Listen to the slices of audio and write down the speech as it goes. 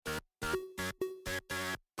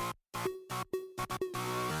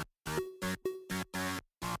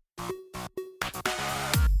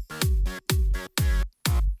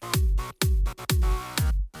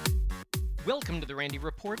Welcome to The Randy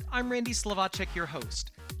Report. I'm Randy Slovacek, your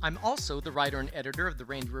host. I'm also the writer and editor of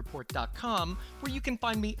therandyreport.com, where you can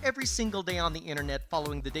find me every single day on the internet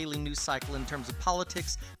following the daily news cycle in terms of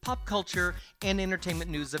politics, pop culture, and entertainment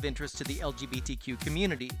news of interest to the LGBTQ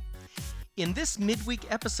community. In this midweek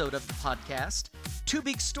episode of the podcast, two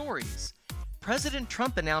big stories. President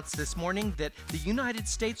Trump announced this morning that the United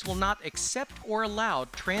States will not accept or allow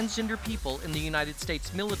transgender people in the United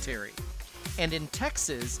States military. And in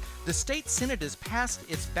Texas, the state Senate has passed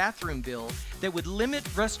its bathroom bill that would limit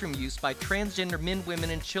restroom use by transgender men, women,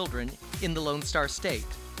 and children in the Lone Star State.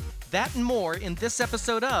 That and more in this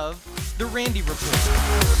episode of The Randy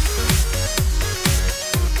Report.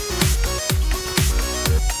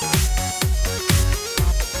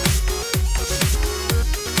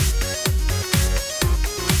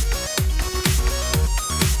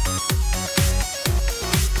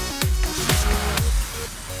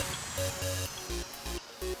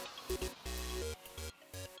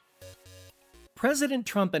 President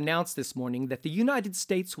Trump announced this morning that the United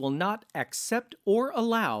States will not accept or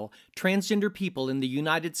allow transgender people in the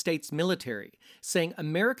United States military, saying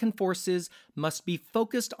American forces must be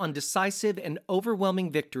focused on decisive and overwhelming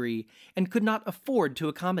victory and could not afford to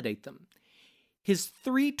accommodate them. His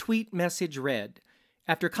three-tweet message read,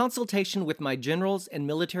 "After consultation with my generals and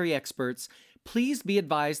military experts, please be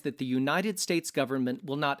advised that the United States government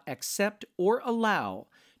will not accept or allow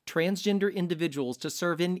transgender individuals to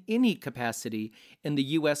serve in any capacity in the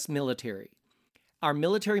U.S. military. Our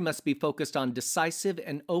military must be focused on decisive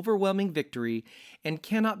and overwhelming victory and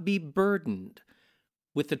cannot be burdened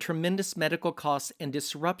with the tremendous medical costs and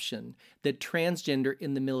disruption that transgender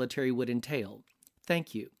in the military would entail.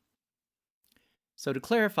 Thank you." So to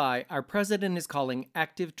clarify, our president is calling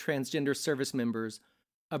active transgender service members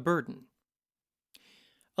a burden.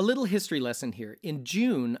 A little history lesson here. In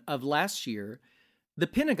June of last year, the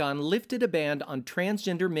Pentagon lifted a ban on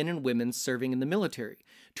transgender men and women serving in the military.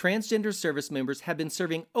 Transgender service members have been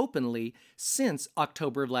serving openly since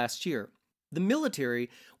October of last year. The military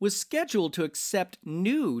was scheduled to accept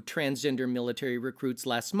new transgender military recruits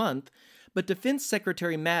last month, but Defense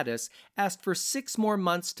Secretary Mattis asked for 6 more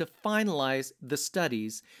months to finalize the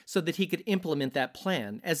studies so that he could implement that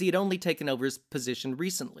plan, as he had only taken over his position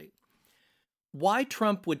recently. Why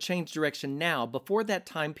Trump would change direction now, before that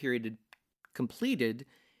time period had completed,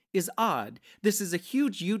 is odd. This is a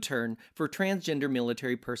huge U-turn for transgender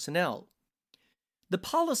military personnel. The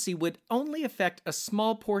policy would only affect a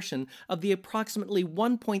small portion of the approximately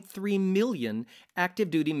 1.3 million active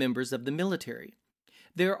duty members of the military.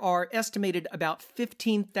 There are estimated about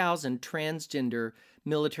 15,000 transgender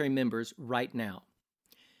military members right now.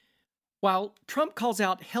 While Trump calls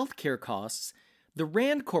out healthcare costs, the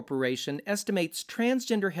Rand Corporation estimates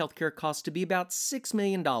transgender healthcare costs to be about $6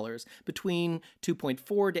 million, between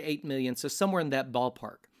 $2.4 to $8 million, so somewhere in that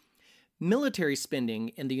ballpark. Military spending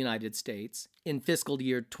in the United States in fiscal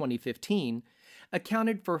year 2015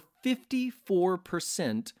 accounted for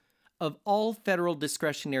 54% of all federal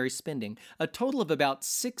discretionary spending, a total of about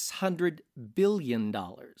 $600 billion.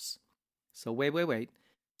 So wait.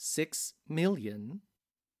 $6 million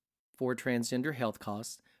for transgender health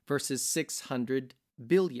costs versus $600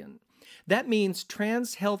 billion. That means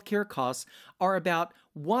trans healthcare costs are about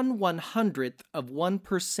 1/100th of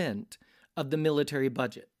 1% of the military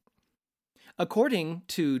budget. According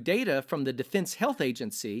to data from the Defense Health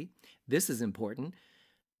Agency, this is important,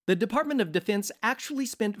 the Department of Defense actually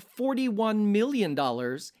spent $41 million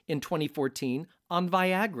in 2014 on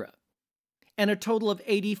Viagra, and a total of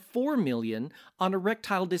 $84 million on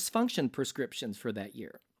erectile dysfunction prescriptions for that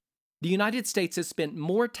year. The United States has spent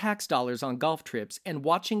more tax dollars on golf trips and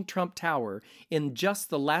watching Trump Tower in just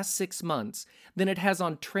the last 6 months than it has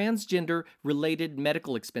on transgender-related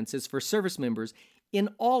medical expenses for service members in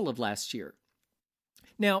all of last year.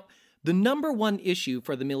 Now, the number one issue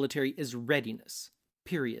for the military is readiness,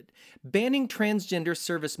 period. Banning transgender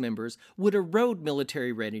service members would erode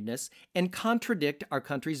military readiness and contradict our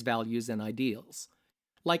country's values and ideals.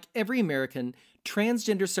 Like every American,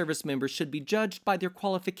 transgender service members should be judged by their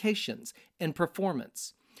qualifications and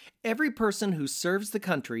performance. Every person who serves the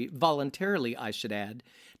country, voluntarily I should add,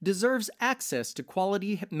 deserves access to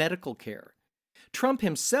quality medical care. Trump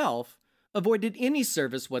himself avoided any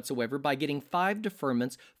service whatsoever by getting 5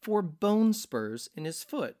 deferments for bone spurs in his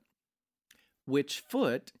foot. Which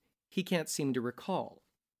foot, he can't seem to recall.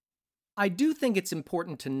 I do think it's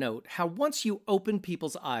important to note how once you open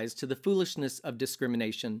people's eyes to the foolishness of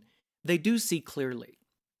discrimination, they do see clearly.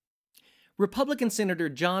 Republican Senator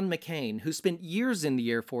John McCain, who spent years in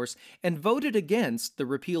the Air Force and voted against the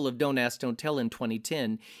repeal of Don't Ask, Don't Tell in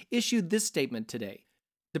 2010, issued this statement today.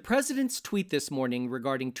 The president's tweet this morning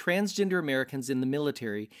regarding transgender Americans in the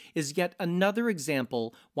military is yet another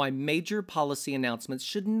example why major policy announcements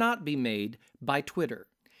should not be made by Twitter.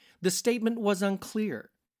 The statement was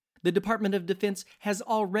unclear. The Department of Defense has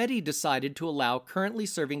already decided to allow currently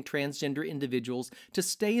serving transgender individuals to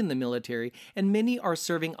stay in the military, and many are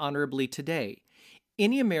serving honorably today.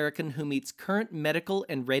 Any American who meets current medical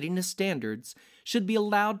and readiness standards should be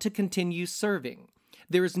allowed to continue serving.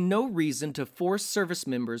 There is no reason to force service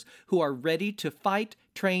members who are ready to fight,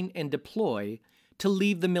 train, and deploy to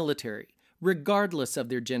leave the military, regardless of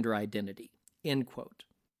their gender identity." End quote.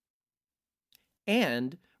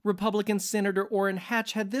 And Republican Senator Orrin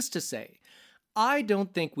Hatch had this to say: "I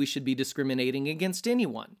don't think we should be discriminating against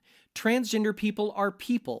anyone. Transgender people are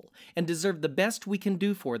people and deserve the best we can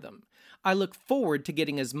do for them. I look forward to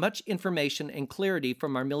getting as much information and clarity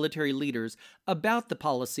from our military leaders about the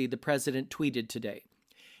policy the president tweeted today."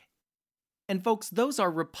 And folks, those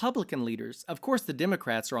are Republican leaders. Of course, the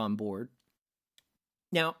Democrats are on board.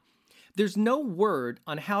 Now, there's no word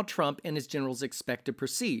on how Trump and his generals expect to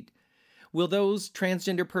proceed. Will those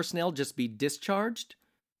transgender personnel just be discharged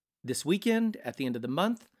this weekend, at the end of the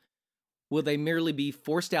month? Will they merely be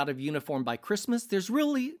forced out of uniform by Christmas? There's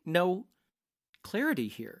really no clarity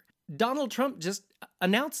here. Donald Trump just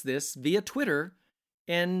announced this via Twitter,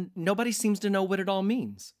 and nobody seems to know what it all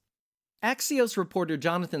means. Axios reporter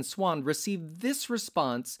Jonathan Swan received this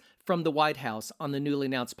response from the White House on the newly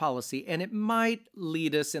announced policy, and it might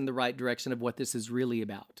lead us in the right direction of what this is really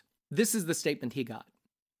about. This is the statement he got.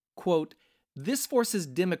 Quote, "This forces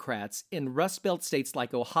Democrats in Rust Belt states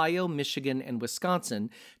like Ohio, Michigan, and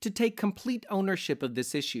Wisconsin to take complete ownership of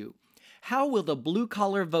this issue. How will the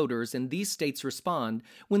blue-collar voters in these states respond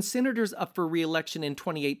when senators up for re-election in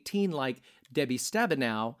 2018 like Debbie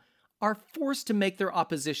Stabenow are forced to make their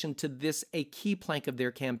opposition to this a key plank of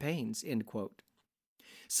their campaigns?" End quote.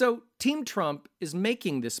 So Team Trump is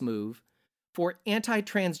making this move for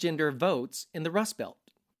anti-transgender votes in the Rust Belt.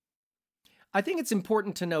 I think it's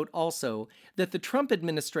important to note also that the Trump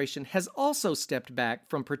administration has also stepped back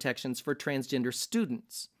from protections for transgender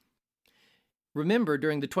students. Remember,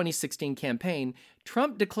 during the 2016 campaign,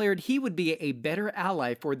 Trump declared he would be a better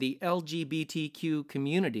ally for the LGBTQ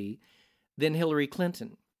community than Hillary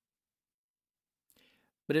Clinton.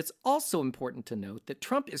 But it's also important to note that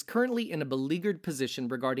Trump is currently in a beleaguered position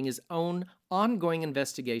regarding his own ongoing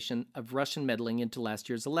investigation of Russian meddling into last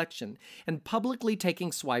year's election, and publicly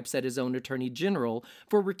taking swipes at his own attorney general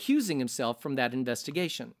for recusing himself from that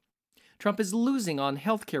investigation. Trump is losing on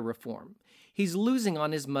healthcare reform. He's losing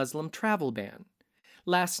on his Muslim travel ban.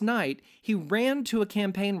 Last night, he ran to a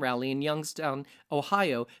campaign rally in Youngstown,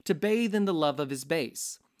 Ohio, to bathe in the love of his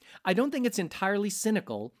base. I don't think it's entirely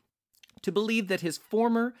cynical to believe that his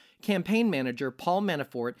former campaign manager, Paul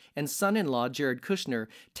Manafort, and son-in-law, Jared Kushner,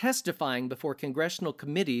 testifying before congressional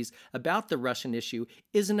committees about the Russian issue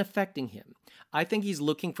isn't affecting him. I think he's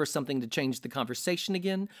looking for something to change the conversation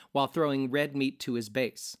again while throwing red meat to his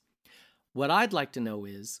base. What I'd like to know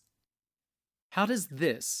is, how does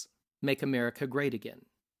this make America great again?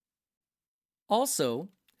 Also,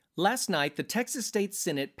 last night, the Texas State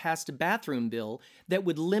Senate passed a bathroom bill that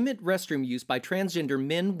would limit restroom use by transgender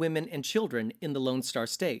men, women, and children in the Lone Star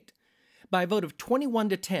State. By a vote of 21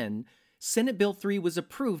 to 10, Senate Bill 3 was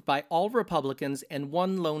approved by all Republicans and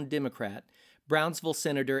one lone Democrat, Brownsville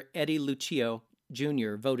Senator Eddie Lucio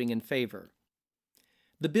Jr., voting in favor.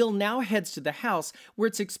 The bill now heads to the House, where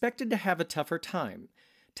it's expected to have a tougher time.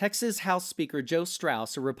 Texas House Speaker Joe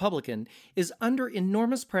Straus, a Republican, is under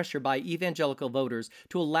enormous pressure by evangelical voters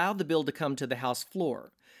to allow the bill to come to the House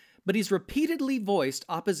floor. But he's repeatedly voiced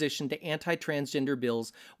opposition to anti-transgender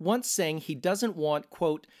bills, once saying he doesn't want,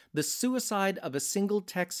 quote, "the suicide of a single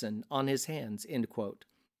Texan on his hands," end quote.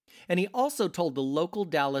 And he also told the local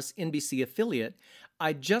Dallas NBC affiliate,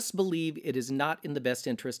 "I just believe it is not in the best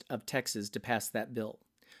interest of Texas to pass that bill."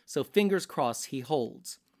 So fingers crossed he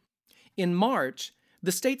holds. In March,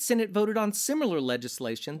 the state Senate voted on similar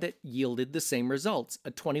legislation that yielded the same results, a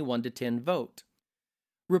 21 to 10 vote.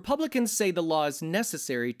 Republicans say the law is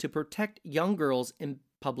necessary to protect young girls in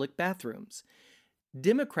public bathrooms.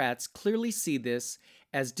 Democrats clearly see this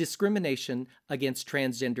as discrimination against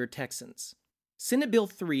transgender Texans. Senate Bill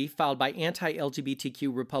 3, filed by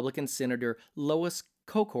anti-LGBTQ Republican Senator Lois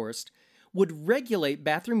Kokhorst, would regulate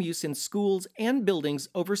bathroom use in schools and buildings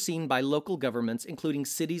overseen by local governments, including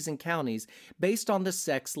cities and counties, based on the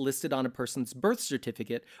sex listed on a person's birth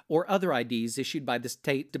certificate or other IDs issued by the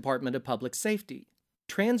State Department of Public Safety.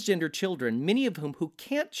 Transgender children, many of whom who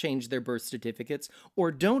can't change their birth certificates or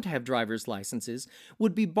don't have driver's licenses,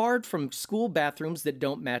 would be barred from school bathrooms that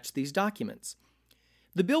don't match these documents.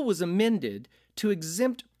 The bill was amended to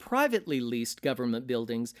exempt privately leased government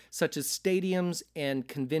buildings such as stadiums and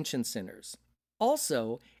convention centers.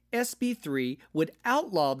 Also, SB 3 would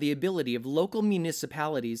outlaw the ability of local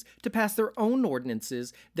municipalities to pass their own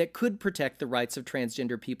ordinances that could protect the rights of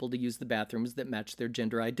transgender people to use the bathrooms that match their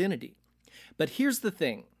gender identity. But here's the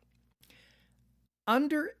thing.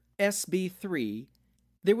 Under SB 3,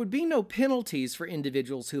 there would be no penalties for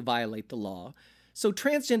individuals who violate the law, so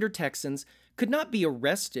transgender Texans could not be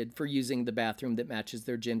arrested for using the bathroom that matches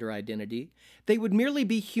their gender identity. They would merely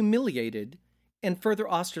be humiliated and further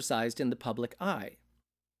ostracized in the public eye.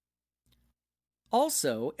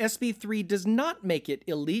 Also, SB 3 does not make it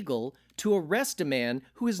illegal to arrest a man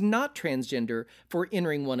who is not transgender for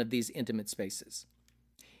entering one of these intimate spaces.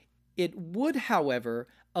 It would, however,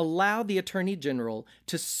 allow the Attorney General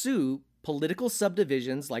to sue political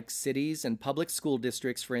subdivisions like cities and public school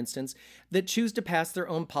districts, for instance, that choose to pass their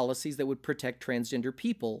own policies that would protect transgender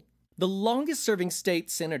people. The longest-serving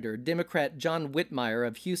state senator, Democrat John Whitmire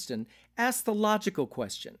of Houston, asked the logical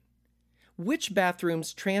question: which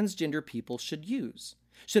bathrooms transgender people should use?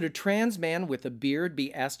 Should a trans man with a beard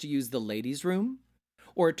be asked to use the ladies' room?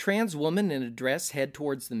 Or a trans woman in a dress head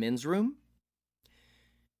towards the men's room?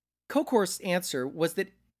 Cocor's answer was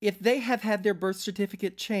that if they have had their birth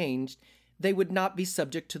certificate changed, they would not be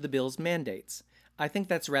subject to the bill's mandates. I think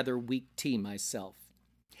that's rather weak tea myself.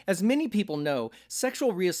 As many people know,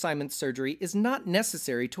 sexual reassignment surgery is not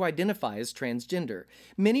necessary to identify as transgender.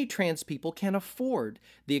 Many trans people can afford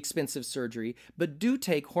the expensive surgery, but do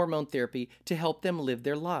take hormone therapy to help them live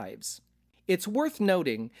their lives. It's worth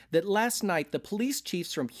noting that last night the police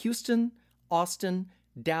chiefs from Houston, Austin,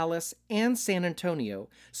 Dallas, and San Antonio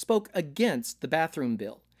spoke against the bathroom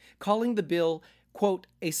bill, calling the bill, quote,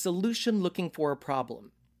 a solution looking for a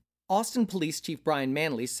problem. Austin Police Chief Brian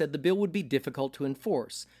Manley said the bill would be difficult to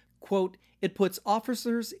enforce. Quote, it puts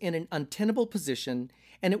officers in an untenable position,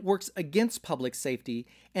 and it works against public safety,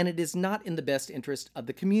 and it is not in the best interest of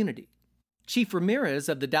the community. Chief Ramirez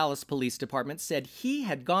of the Dallas Police Department said he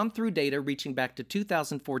had gone through data reaching back to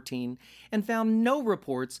 2014 and found no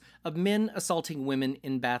reports of men assaulting women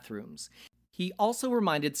in bathrooms. He also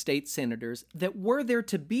reminded state senators that were there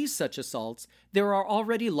to be such assaults, there are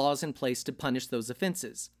already laws in place to punish those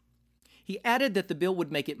offenses. He added that the bill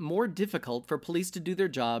would make it more difficult for police to do their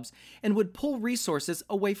jobs and would pull resources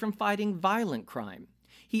away from fighting violent crime.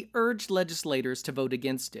 He urged legislators to vote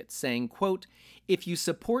against it, saying, quote, if you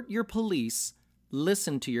support your police,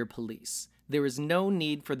 listen to your police. There is no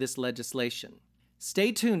need for this legislation.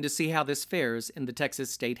 Stay tuned to see how this fares in the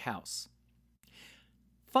Texas State House.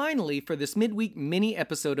 Finally, for this midweek mini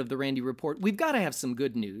episode of The Randy Report, we've got to have some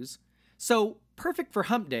good news. So, perfect for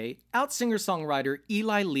Hump Day, out singer-songwriter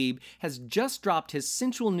Eli Lieb has just dropped his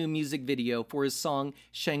sensual new music video for his song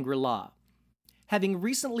Shangri. Having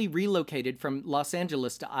recently relocated from Los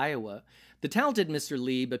Angeles to Iowa, the talented Mr.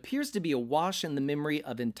 Lieb appears to be awash in the memory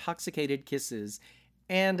of intoxicated kisses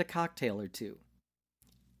and a cocktail or two.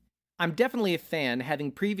 I'm definitely a fan,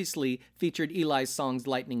 having previously featured Eli's songs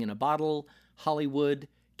Lightning in a Bottle, Hollywood,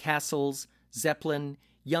 Castles, Zeppelin,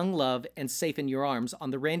 Young Love, and Safe in Your Arms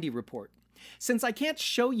on The Randy Report. Since I can't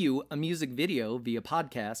show you a music video via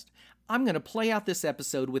podcast, I'm going to play out this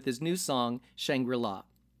episode with his new song, Shangri-La.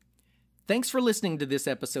 Thanks for listening to this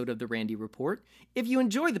episode of The Randy Report. If you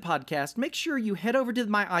enjoy the podcast, make sure you head over to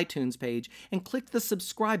my iTunes page and click the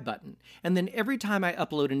subscribe button, and then every time I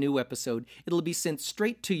upload a new episode, it'll be sent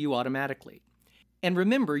straight to you automatically. And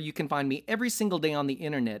remember, you can find me every single day on the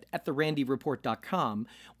internet at therandyreport.com,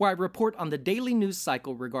 where I report on the daily news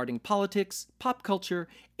cycle regarding politics, pop culture,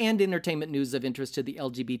 and entertainment news of interest to the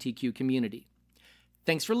LGBTQ community.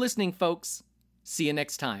 Thanks for listening, folks. See you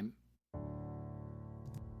next time.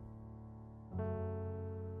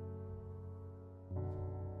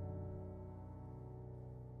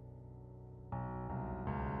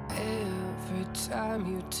 Every time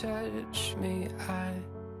you touch me, I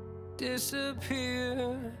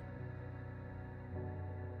disappear.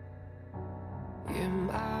 You're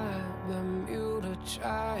my Bermuda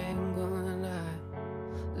Triangle, and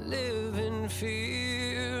I live in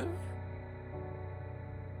fear.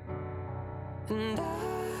 And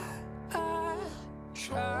I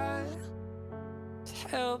try to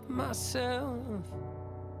help myself,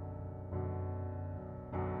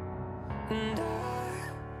 and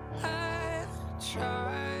I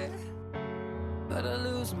try, but I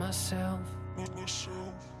lose myself.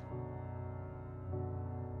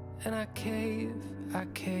 And I cave, I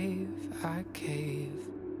cave, I cave.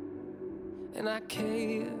 And I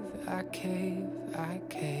cave, I cave, I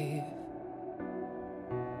cave.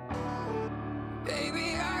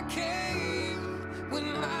 Baby, I cave when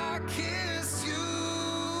I kiss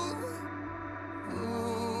you.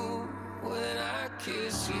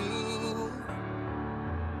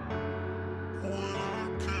 I've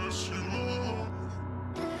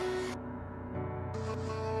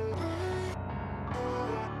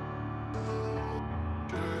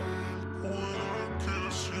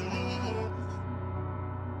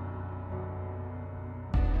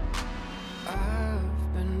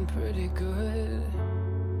been pretty good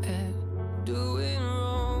at doing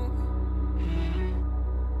wrong,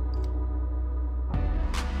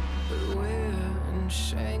 but we're in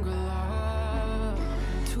Shangri,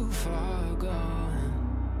 too far gone.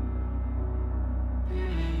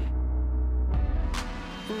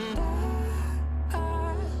 And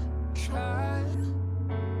I tried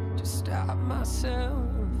to stop myself,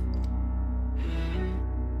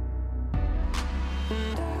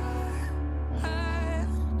 and I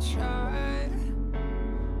tried,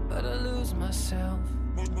 but I lose myself.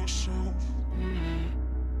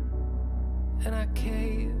 And I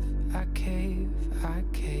cave, I cave, I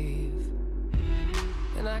cave.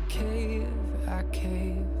 And I cave, I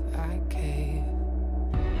cave, I cave.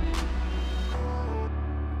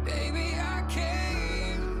 Baby, I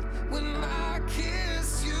cave when I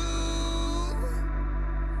kiss you.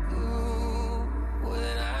 Ooh,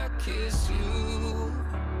 when I kiss you.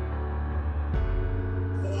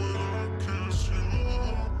 When I kiss you.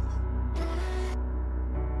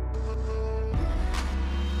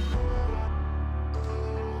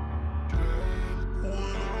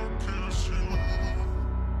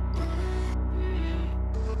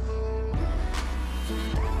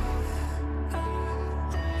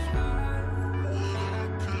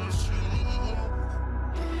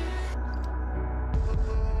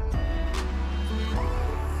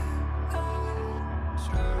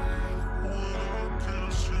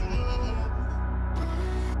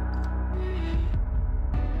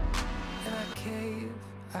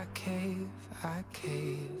 I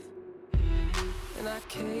cave, and I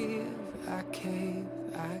cave, I cave.